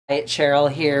It's Cheryl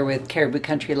here with Caribou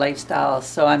Country Lifestyle.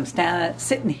 So I'm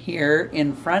sitting here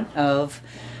in front of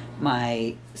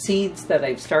my seeds that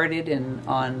I've started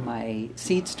on my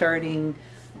seed starting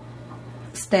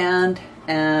stand,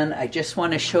 and I just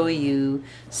want to show you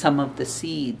some of the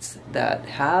seeds that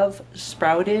have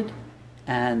sprouted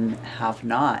and have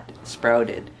not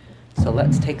sprouted. So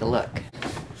let's take a look.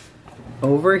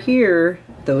 Over here,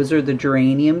 those are the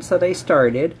geraniums that I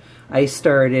started. I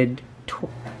started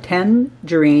 10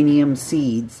 geranium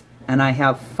seeds, and I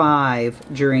have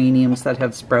 5 geraniums that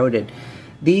have sprouted.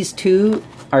 These 2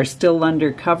 are still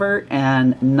under cover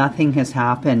and nothing has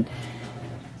happened.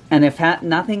 And if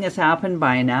nothing has happened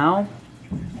by now,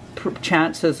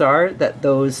 chances are that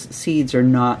those seeds are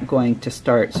not going to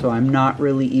start. So I'm not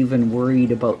really even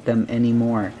worried about them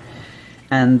anymore.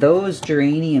 And those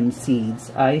geranium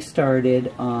seeds I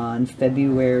started on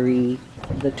February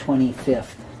the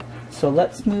 25th. So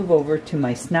let's move over to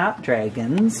my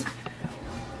snapdragons.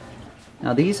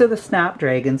 Now these are the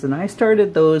snapdragons, and I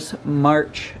started those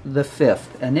March the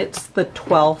 5th, and it's the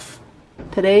 12th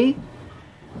today.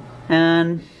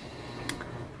 And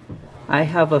I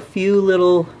have a few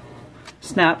little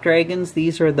snapdragons.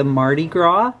 These are the Mardi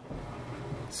Gras.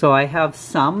 So I have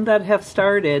some that have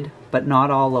started, but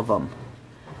not all of them.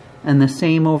 And the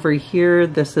same over here,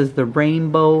 this is the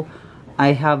rainbow.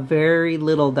 I have very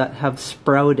little that have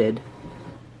sprouted.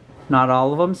 Not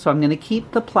all of them, so I'm going to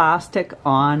keep the plastic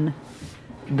on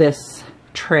this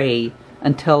tray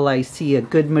until I see a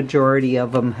good majority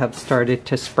of them have started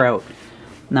to sprout.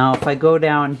 Now if I go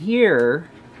down here,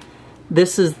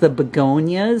 this is the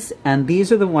begonias, and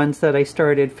these are the ones that I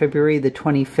started February the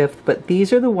 25th, but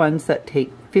these are the ones that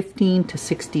take 15 to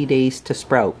 60 days to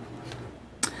sprout.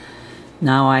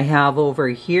 Now I have over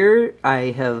here,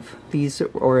 I have these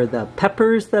are the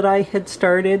peppers that I had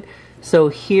started. So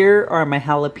here are my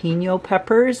jalapeno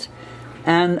peppers,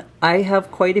 and I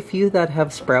have quite a few that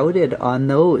have sprouted on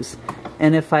those.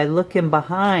 And if I look in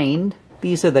behind,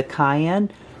 these are the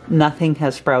cayenne, nothing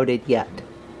has sprouted yet.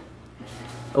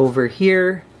 Over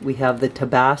here we have the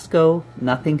Tabasco,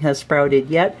 nothing has sprouted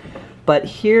yet. But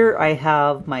here I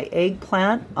have my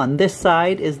eggplant, on this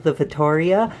side is the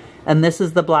Vittoria, and this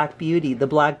is the Black Beauty. The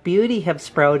Black Beauty have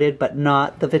sprouted, but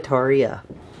not the Vittoria.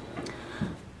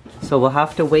 So we'll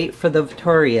have to wait for the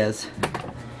Vittorias.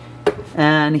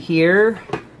 And here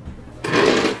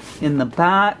in the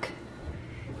back,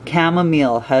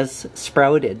 chamomile has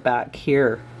sprouted back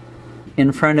here.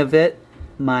 In front of it,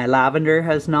 my lavender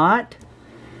has not.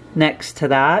 Next to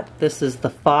that, this is the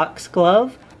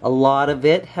foxglove. A lot of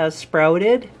it has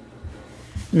sprouted.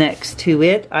 Next to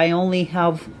it, I only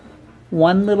have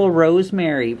one little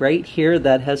rosemary right here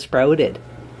that has sprouted.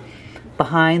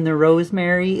 Behind the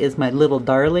rosemary is my little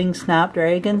darling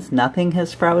snapdragons. Nothing has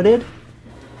sprouted.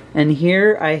 And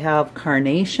here I have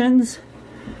carnations.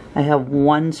 I have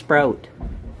one sprout.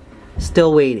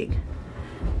 Still waiting.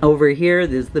 Over here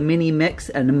there's the mini mix,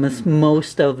 and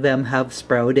most of them have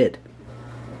sprouted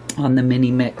on the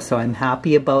mini mix. So I'm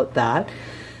happy about that.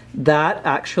 That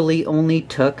actually only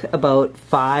took about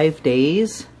 5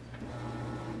 days.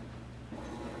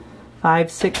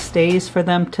 5-6 days for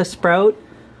them to sprout.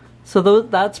 So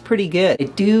that's pretty good.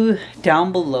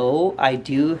 Down below, I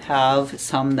do have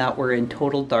some that were in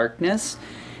total darkness,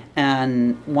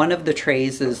 and one of the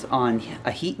trays is on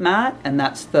a heat mat, and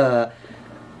that's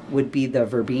would be the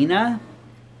verbena.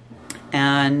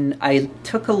 And I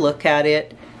took a look at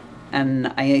it,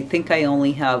 and I think I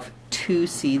only have 2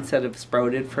 seeds that have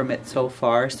sprouted from it so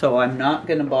far, so I'm not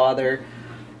going to bother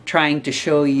trying to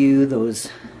show you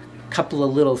those couple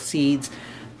of little seeds.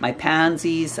 My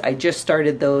pansies, I just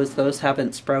started those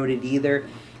haven't sprouted either.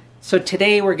 So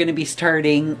today we're going to be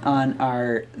starting on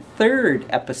our 3rd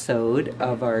episode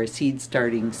of our seed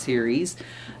starting series.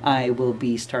 I will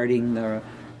be starting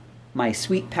my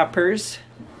sweet peppers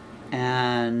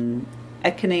and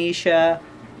Echinacea,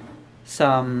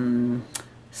 some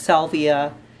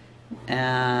Salvia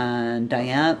and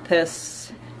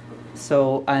Dianthus.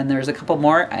 So, and there's a couple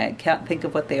more, I can't think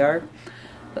of what they are.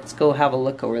 Let's go have a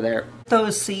look over there.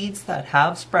 Those seeds that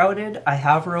have sprouted, I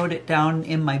have wrote it down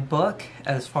in my book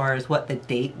as far as what the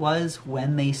date was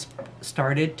when they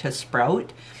started to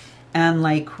sprout. And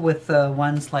like with the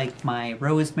ones like my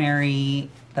rosemary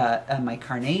and my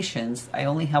carnations, I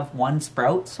only have 1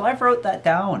 sprout. So I've wrote that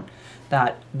down,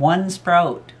 that 1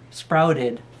 sprout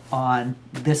sprouted on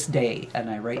this day, and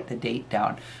I write the date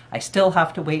down. I still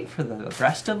have to wait for the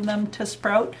rest of them to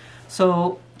sprout.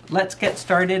 So let's get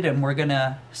started, and we're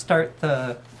gonna start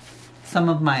some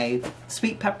of my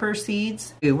sweet pepper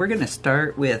seeds. We're gonna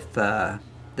start with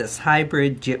this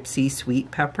hybrid gypsy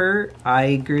sweet pepper.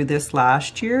 I grew this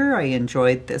last year. I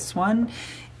enjoyed this one.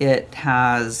 It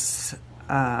has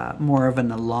more of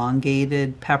an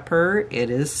elongated pepper.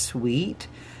 It is sweet,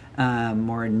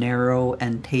 more narrow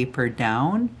and tapered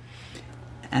down.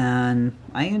 And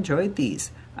I enjoyed these.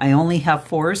 I only have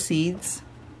 4 seeds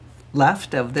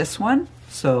left of this one,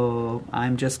 so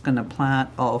I'm just going to plant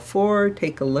all 4.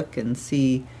 Take a look and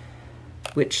see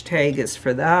which tag is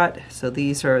for that. So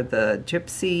these are the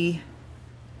Gypsy.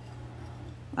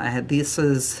 This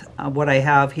is what I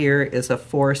have here is a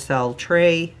 4-cell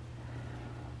tray,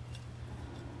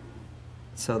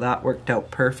 so that worked out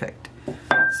perfect.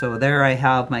 So there I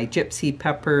have my Gypsy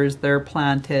peppers. They're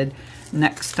planted.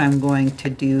 Next I'm going to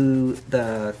do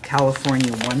the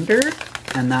California Wonder,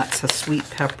 and that's a sweet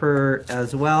pepper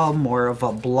as well, more of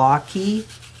a blocky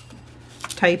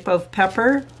type of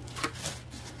pepper.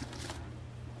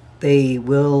 They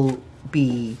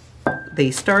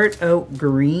start out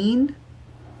green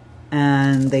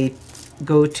and they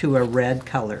go to a red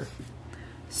color.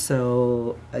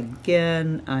 So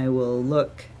again, I will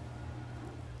look,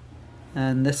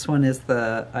 and this one is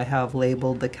I have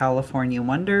labeled the California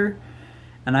Wonder,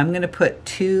 and I'm going to put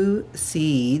 2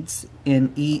 seeds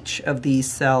in each of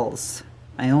these cells.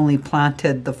 I only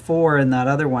planted the 4 in that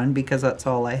other one because that's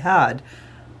all I had,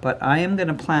 but I am going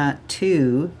to plant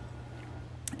 2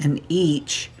 in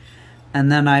each,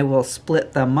 and then I will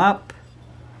split them up,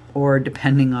 or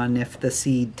depending on if the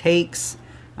seed takes,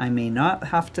 I may not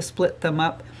have to split them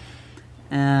up.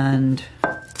 And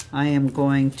I am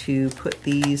going to put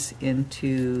these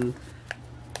into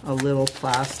a little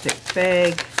plastic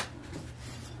bag.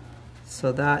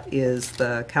 So that is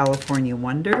the California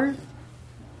Wonder,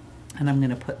 and I'm going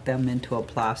to put them into a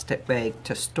plastic bag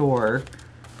to store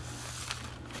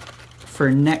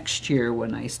for next year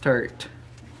when I start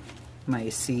my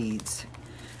seeds.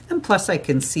 And plus I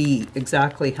can see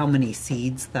exactly how many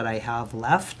seeds that I have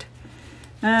left.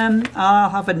 And I'll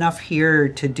have enough here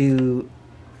to do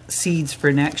seeds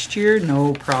for next year,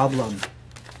 no problem.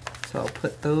 So I'll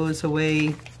put those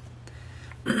away.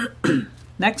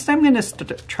 Next I'm going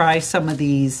to try some of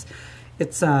these.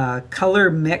 It's a color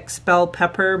mix bell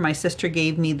pepper. My sister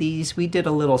gave me these. We did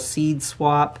a little seed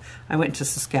swap. I went to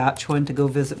Saskatchewan to go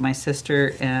visit my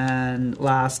sister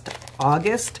last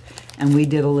August, and we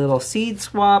did a little seed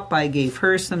swap. I gave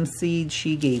her some seeds,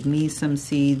 she gave me some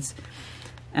seeds,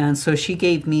 and so she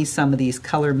gave me some of these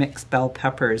color mix bell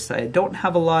peppers. I don't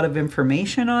have a lot of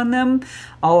information on them.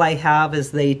 All I have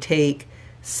is they take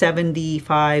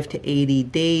 75 to 80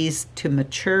 days to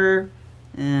mature,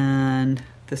 and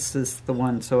this is the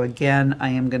one. So again, I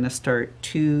am going to start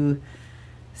 2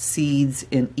 seeds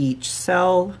in each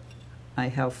cell. I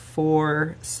have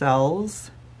 4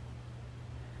 cells.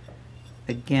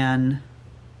 Again,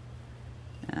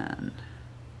 and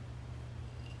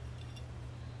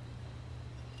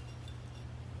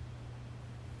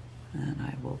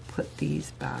I will put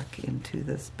these back into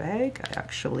this bag. I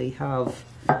actually have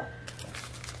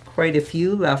quite a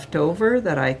few left over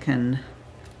that I can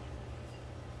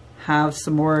have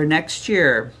some more next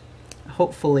year.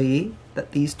 Hopefully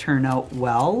that these turn out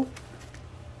well.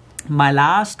 My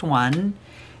last one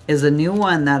is a new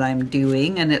one that I'm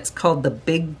doing, and it's called the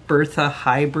Big Bertha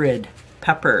Hybrid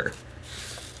Pepper.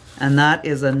 And that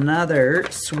is another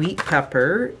sweet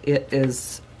pepper. It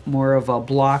is more of a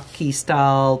blocky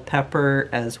style pepper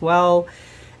as well.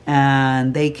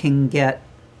 And they can get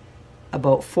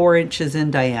about 4 inches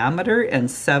in diameter and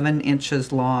 7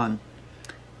 inches long.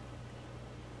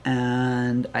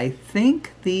 And I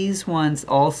think these ones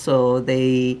also,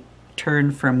 they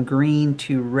turn from green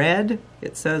to red,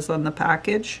 it says on the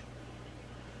package.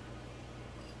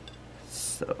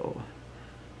 So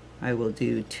I will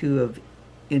do 2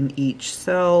 in each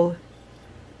cell,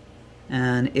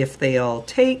 and if they all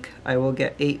take, I will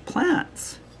get 8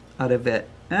 plants out of it,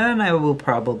 and I will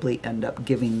probably end up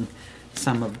giving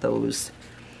some of those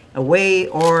away,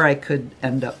 or I could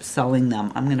end up selling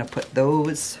them. I'm going to put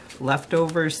those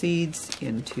leftover seeds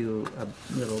into a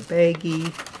little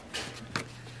baggie,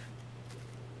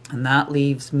 and that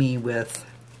leaves me with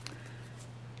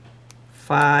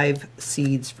 5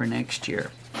 seeds for next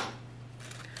year.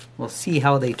 We'll see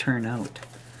how they turn out.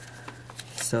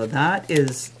 So that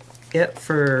is it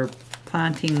for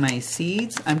planting my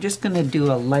seeds. I'm just going to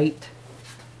do a light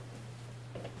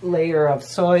layer of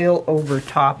soil over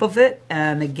top of it,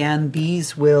 and again,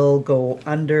 these will go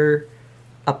under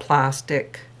a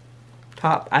plastic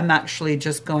top. I'm actually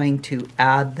just going to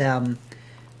add them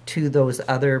to those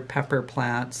other pepper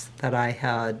plants that I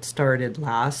had started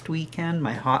last weekend,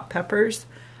 my hot peppers.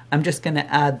 I'm just going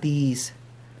to add these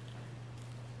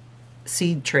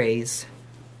seed trays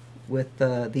with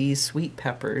these sweet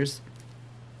peppers,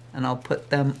 and I'll put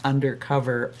them under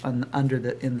cover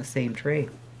in the same tray.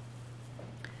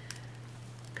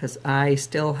 because I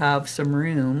still have some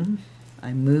room.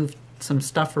 I moved some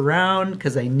stuff around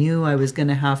because I knew I was going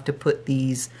to have to put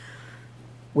these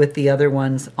with the other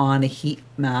ones on a heat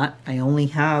mat. I only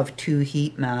have 2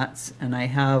 heat mats, and I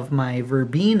have my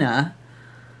verbena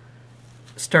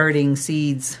starting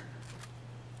seeds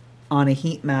on a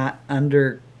heat mat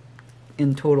under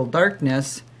in total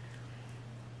darkness.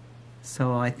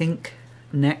 So I think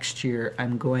next year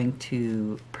I'm going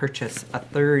to purchase a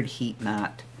 3rd heat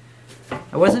mat.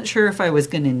 I wasn't sure if I was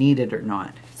going to need it or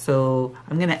not. So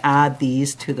I'm going to add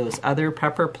these to those other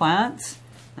pepper plants.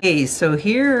 Okay, so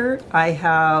here I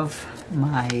have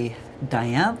my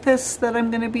Dianthus that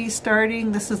I'm going to be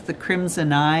starting. This is the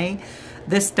Crimson Eye.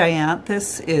 This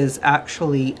Dianthus is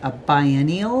actually a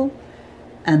biennial,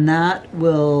 and that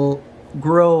will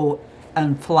grow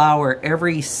and flower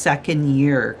every 2nd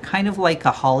year, kind of like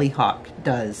a hollyhock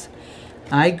does.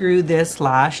 I grew this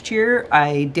last year.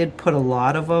 I did put a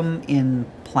lot of them in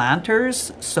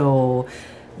planters, so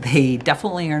they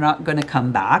definitely are not going to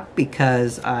come back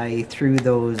because I threw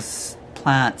those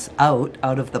plants out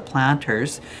of the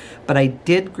planters. But I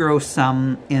did grow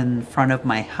some in front of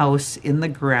my house in the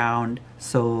ground,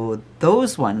 so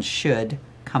those ones should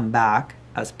come back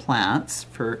as plants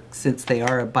since they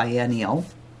are a biennial.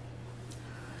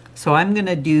 So I'm going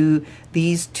to do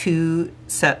these 2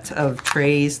 sets of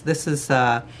trays. This is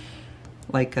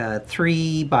like a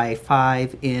 3 by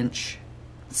 5 inch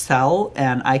cell,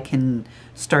 and I can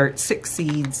start 6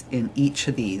 seeds in each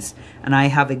of these. And I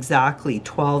have exactly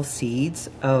 12 seeds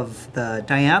of the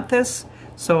Dianthus,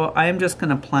 so I'm just going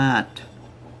to plant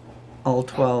all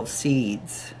 12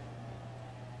 seeds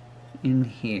in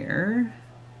here.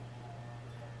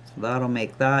 So that'll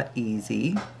make that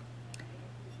easy.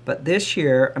 But this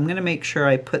year, I'm going to make sure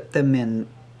I put them in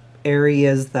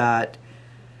areas that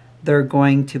they're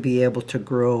going to be able to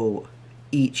grow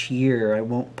each year. I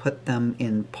won't put them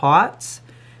in pots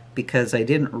because I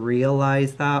didn't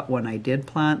realize that when I did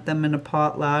plant them in a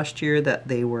pot last year that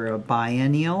they were a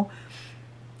biennial.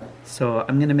 So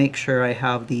I'm going to make sure I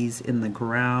have these in the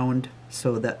ground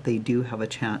so that they do have a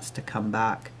chance to come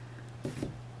back.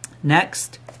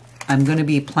 Next, I'm going to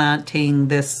be planting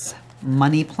this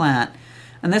money plant.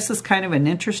 And this is kind of an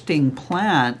interesting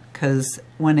plant because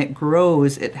when it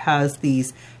grows, it has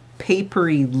these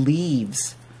papery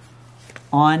leaves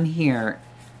on here.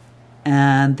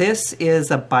 And this is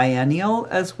a biennial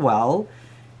as well.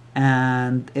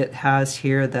 And it has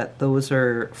here that those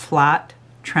are flat,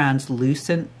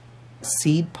 translucent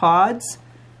seed pods.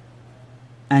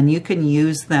 And you can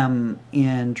use them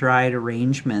in dried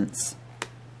arrangements.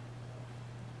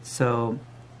 So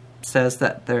it says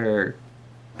that they're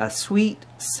a sweet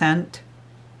scent,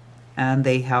 and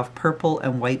they have purple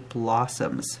and white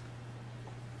blossoms.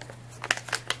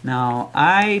 Now,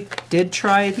 I did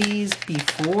try these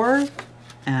before,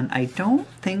 and I don't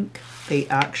think they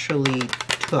actually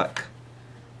took.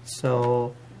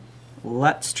 So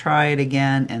let's try it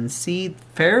again and see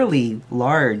fairly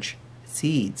large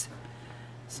seeds.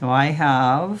 So I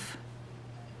have,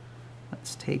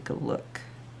 let's take a look.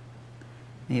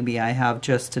 Maybe I have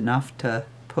just enough to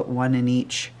put 1 in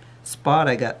each spot.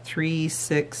 I got 3,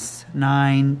 6,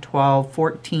 9, 12,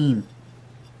 14.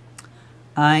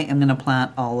 I am going to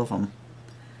plant all of them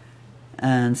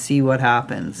and see what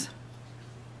happens,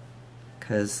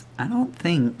 because I don't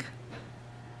think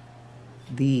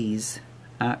these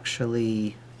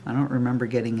actually, I don't remember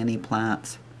getting any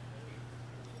plants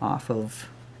off of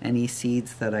any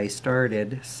seeds that I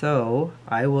started. So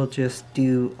I will just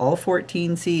do all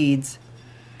 14 seeds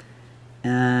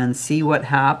and see what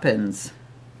happens.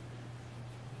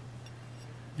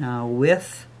 Now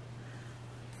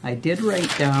I did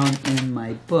write down in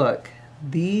my book,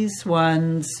 these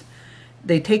ones,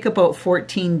 they take about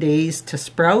 14 days to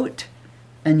sprout,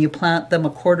 and you plant them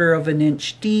 1/4 of an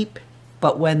inch deep,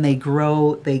 but when they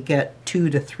grow, they get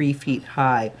 2 to 3 feet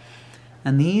high.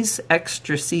 And these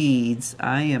extra seeds,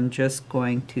 I am just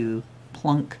going to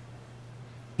plunk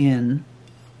in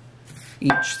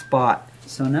each spot.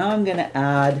 So now I'm going to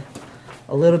add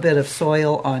a little bit of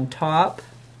soil on top,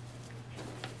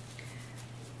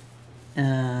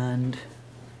 and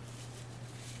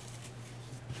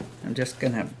I'm just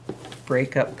going to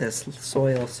break up this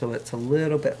soil so it's a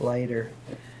little bit lighter.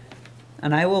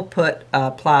 And I will put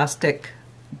a plastic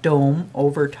dome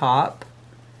over top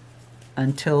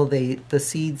until the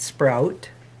seeds sprout.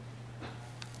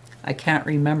 I can't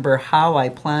remember how I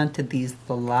planted these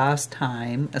the last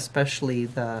time, especially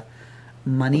the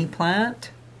money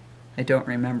plant. I don't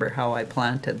remember how I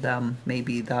planted them.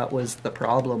 Maybe that was the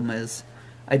problem, is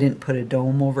I didn't put a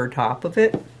dome over top of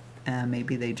it, and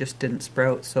maybe they just didn't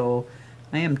sprout. So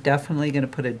I am definitely going to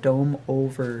put a dome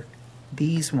over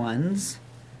these ones,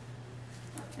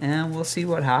 and we'll see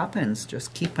what happens.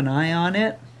 Just keep an eye on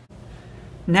it.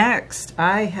 Next,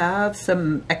 I have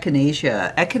some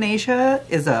Echinacea. Echinacea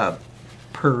is a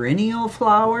perennial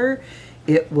flower.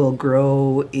 It will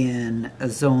grow in a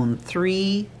zone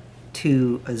 3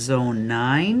 to a zone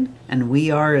 9, and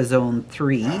we are a zone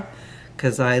 3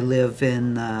 because I live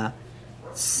in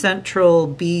Central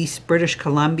British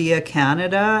Columbia,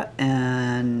 Canada,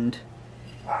 and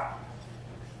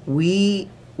we,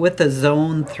 with a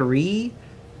zone 3,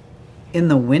 in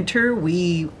the winter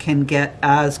we can get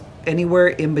anywhere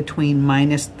in between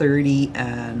 -30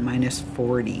 and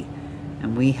 -40.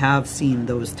 And we have seen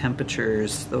those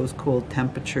temperatures, those cold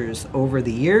temperatures over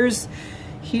the years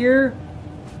here.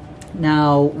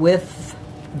 Now with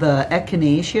the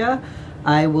Echinacea,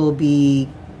 I will be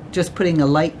just putting a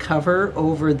light cover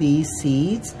over these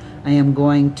seeds. I am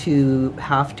going to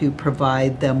have to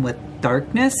provide them with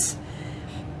darkness.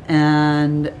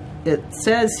 And it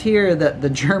says here that the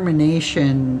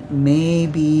germination may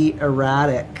be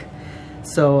erratic.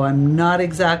 So I'm not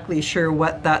exactly sure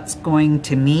what that's going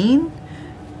to mean.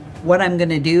 What I'm going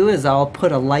to do is I'll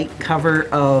put a light cover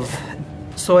of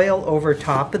soil over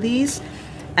top of these,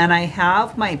 and I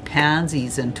have my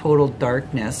pansies in total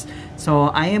darkness. So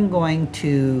I am going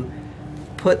to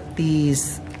put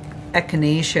these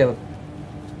Echinacea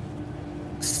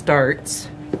starts,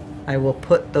 I will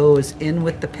put those in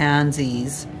with the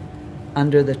pansies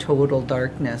under the total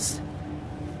darkness,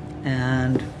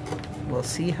 and we'll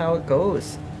see how it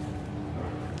goes.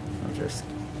 I'll just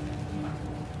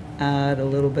add a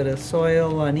little bit of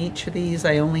soil on each of these.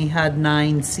 I only had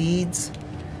 9 seeds,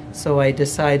 so I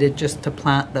decided just to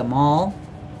plant them all.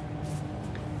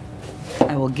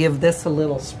 I will give this a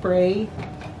little spray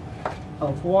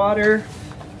of water.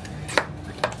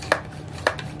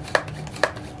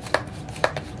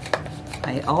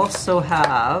 I also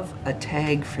have a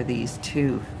tag for these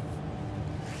too,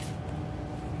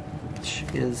 which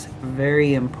is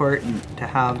very important to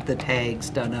have the tags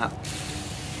done up.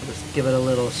 Just give it a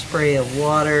little spray of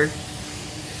water,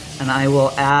 and I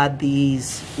will add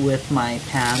these with my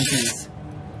pansies.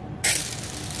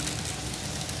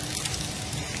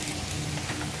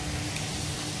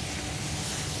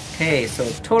 Okay, so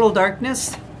total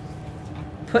darkness,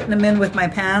 putting them in with my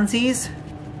pansies,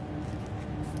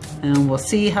 and we'll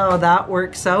see how that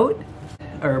works out.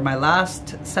 Or my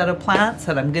last set of plants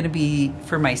that I'm going to be,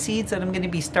 for my seeds that I'm going to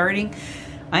be starting,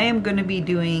 I am going to be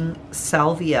doing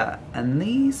Salvia, and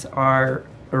these are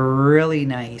really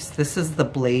nice. This is the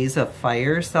Blaze of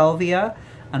Fire Salvia,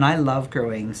 and I love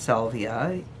growing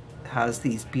Salvia. It has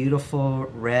these beautiful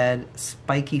red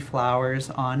spiky flowers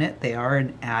on it. They are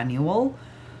an annual,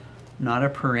 not a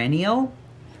perennial.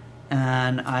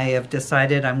 And I have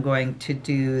decided I'm going to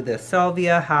do the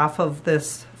Salvia. Half of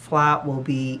this flat will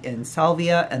be in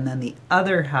Salvia, and then the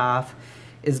other half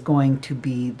is going to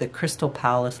be the Crystal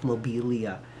Palace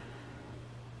Lobelia.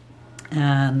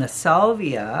 And the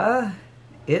Salvia,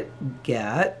 it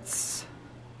gets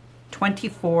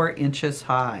 24 inches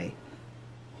high.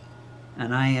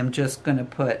 And I am just going to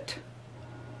put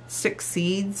 6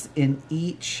 seeds in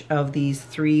each of these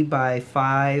 3 by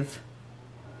 5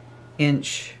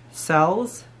 inch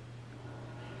cells.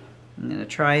 I'm going to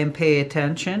try and pay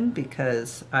attention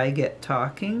because I get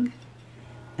talking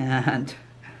and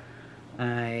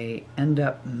I end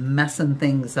up messing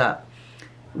things up.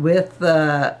 With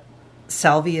the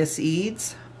Salvia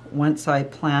seeds, once I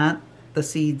plant the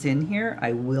seeds in here,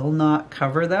 I will not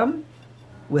cover them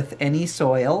with any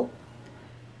soil.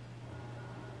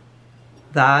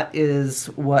 That is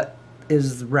what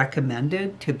is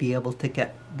recommended to be able to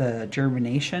get the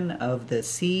germination of the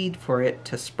seed for it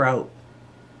to sprout.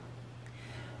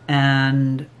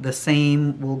 And the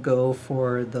same will go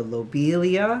for the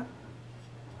Lobelia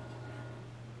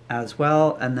as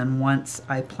well. And then once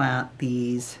I plant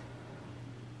these,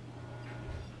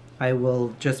 I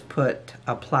will just put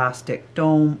a plastic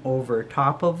dome over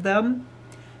top of them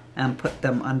and put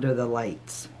them under the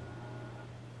lights.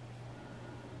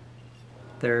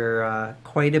 They're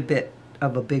quite a bit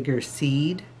of a bigger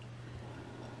seed,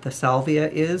 the Salvia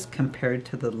is, compared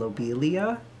to the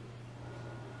Lobelia.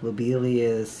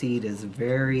 Lobelia's seed is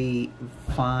very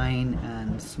fine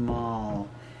and small,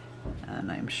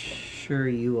 and I'm sure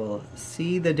you will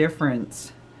see the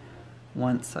difference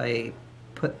once I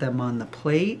put them on the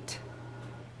plate.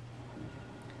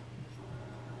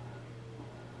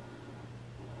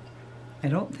 I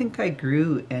don't think I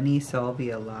grew any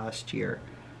Salvia last year,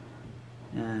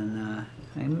 and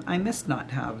I miss not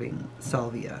having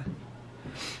Salvia.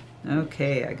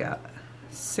 Okay, I got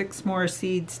 6 more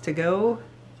seeds to go.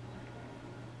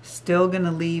 Still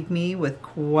gonna leave me with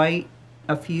quite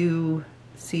a few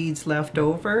seeds left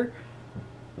over,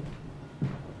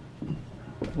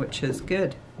 which is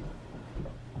good.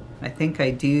 I think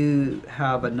I do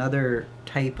have another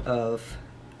type of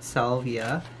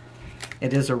Salvia.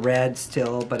 It is a red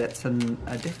still, but it's a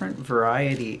different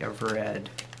variety of red.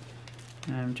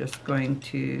 And I'm just going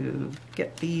to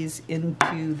get these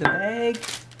into the bag.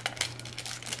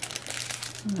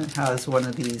 It has one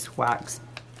of these wax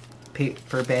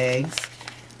paper bags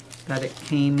that it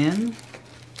came in.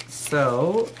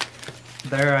 So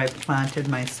there I planted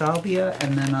my Salvia,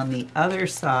 and then on the other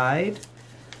side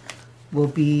will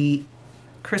be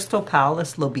Crystal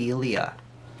Palace Lobelia.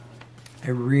 I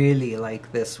really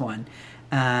like this one.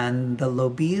 And the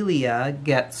Lobelia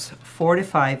gets 4 to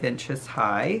 5 inches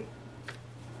high.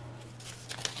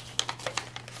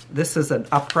 This is an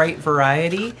upright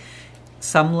variety.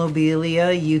 Some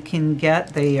Lobelia you can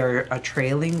get, they are a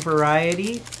trailing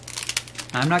variety.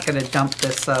 I'm not going to dump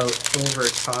this out over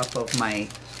top of my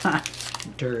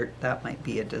dirt. That might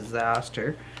be a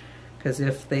disaster. Because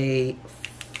if they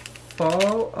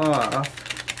fall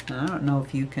off, I don't know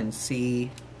if you can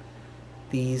see,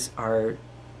 these are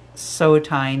so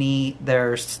tiny.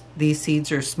 These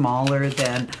seeds are smaller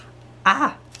than,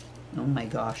 oh my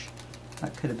gosh,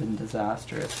 that could have been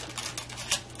disastrous.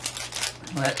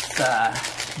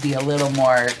 Let's be a little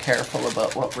more careful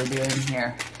about what we're doing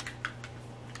here.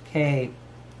 Okay,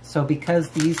 so because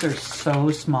these are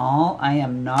so small, I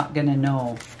am not going to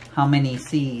know how many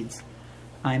seeds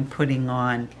I'm putting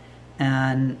on.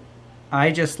 And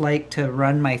I just like to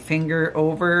run my finger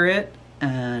over it,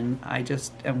 and I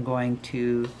just am going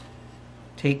to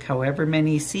take however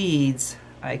many seeds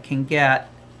I can get,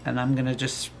 and I'm going to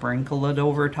just sprinkle it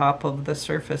over top of the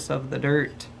surface of the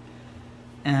dirt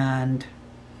and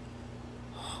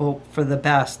hope for the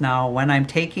best. Now, when I'm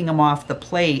taking them off the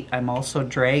plate, I'm also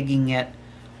dragging it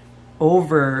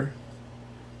over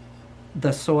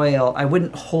the soil. I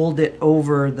wouldn't hold it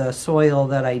over the soil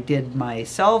that I did my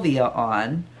Salvia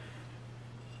on,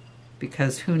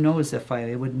 because who knows if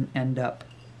I wouldn't end up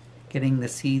getting the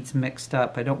seeds mixed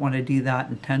up. I don't want to do that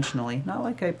intentionally. Not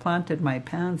like I planted my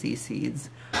pansy seeds,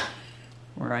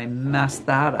 where I messed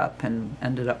that up and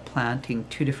ended up planting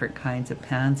 2 different kinds of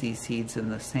pansy seeds in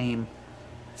the same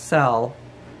cell.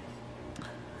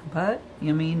 But,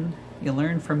 I mean, you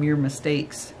learn from your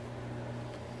mistakes.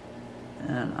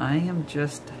 And I am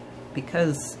just,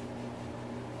 because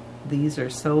these are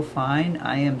so fine,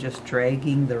 I am just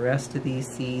dragging the rest of these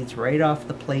seeds right off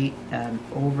the plate and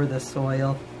over the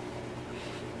soil.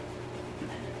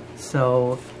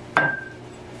 So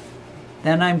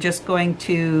then I'm just going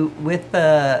to, with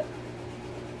the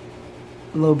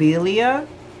Lobelia,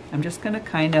 I'm just going to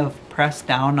kind of press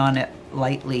down on it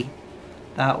lightly.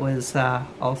 That was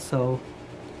also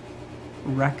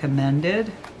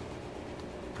recommended.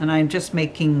 And I'm just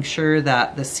making sure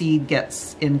that the seed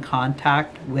gets in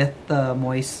contact with the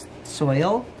moist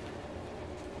soil.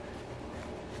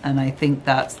 And I think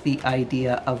that's the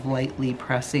idea of lightly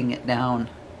pressing it down,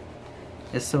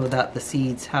 is so that the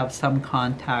seeds have some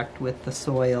contact with the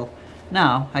soil.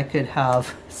 Now, I could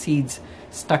have seeds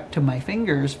stuck to my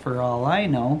fingers for all I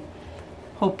know,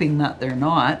 hoping that they're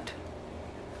not,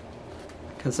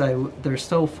 because they're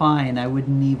so fine I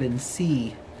wouldn't even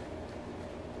see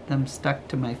them stuck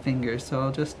to my fingers. So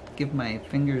I'll just give my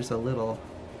fingers a little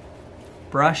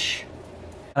brush.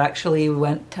 It actually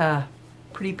went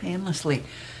pretty painlessly.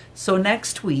 So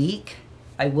next week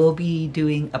I will be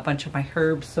doing a bunch of my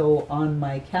herbs. So on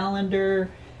my calendar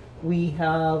we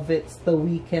have, it's the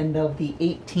weekend of the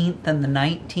 18th and the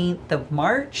 19th of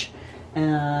March,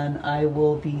 and I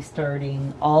will be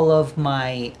starting all of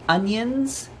my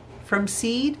onions from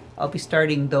seed. I'll be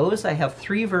starting those. I have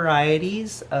 3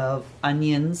 varieties of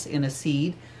onions in a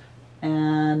seed,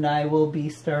 and I will be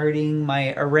starting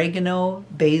my oregano,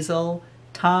 basil,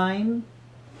 thyme,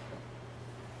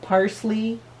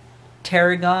 parsley,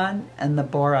 tarragon, and the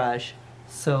borage.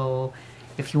 So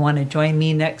if you want to join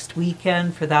me next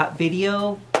weekend for that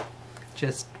video,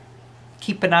 just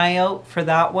keep an eye out for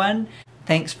that one.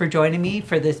 Thanks for joining me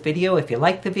for this video. If you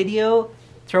like the video,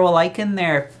 throw a like in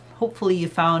there. Hopefully you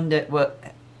found it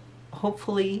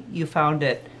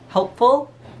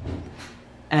helpful.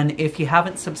 And if you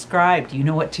haven't subscribed, you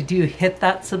know what to do. Hit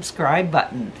that subscribe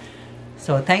button.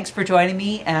 So thanks for joining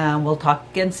me, and we'll talk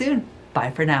again soon.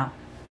 Bye for now.